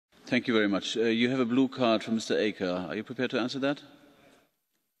Thank you very much. You have a blue card from Mr. Aker. Are you prepared to answer that?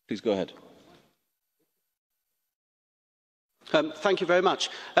 Please go ahead. Thank you very much.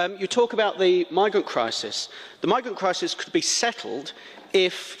 You talk about the migrant crisis. The migrant crisis could be settled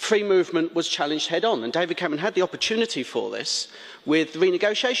if free movement was challenged head-on, and David Cameron had the opportunity for this with the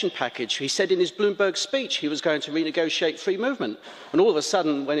renegotiation package. He said in his Bloomberg speech he was going to renegotiate free movement, and all of a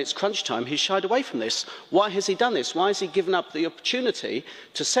sudden, when it's crunch time, he's shied away from this. Why has he done this? Why has he given up the opportunity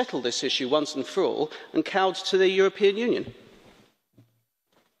to settle this issue once and for all and cowed to the European Union?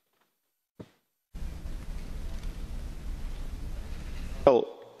 Well,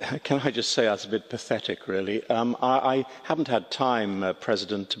 can I just say that's a bit pathetic, really. I haven't had time,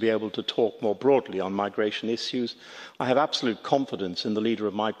 President, to be able to talk more broadly on migration issues. I have absolute confidence in the leader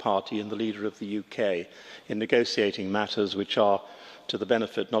of my party and the leader of the UK in negotiating matters which are to the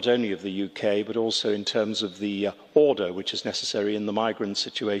benefit not only of the UK, but also in terms of the order which is necessary in the migrant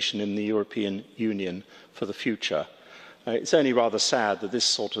situation in the European Union for the future. It's only rather sad that this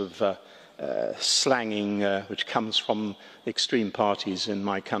sort of slanging which comes from extreme parties in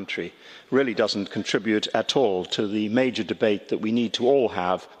my country really doesn't contribute at all to the major debate that we need to all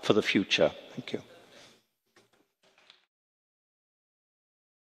have for the future. Thank you.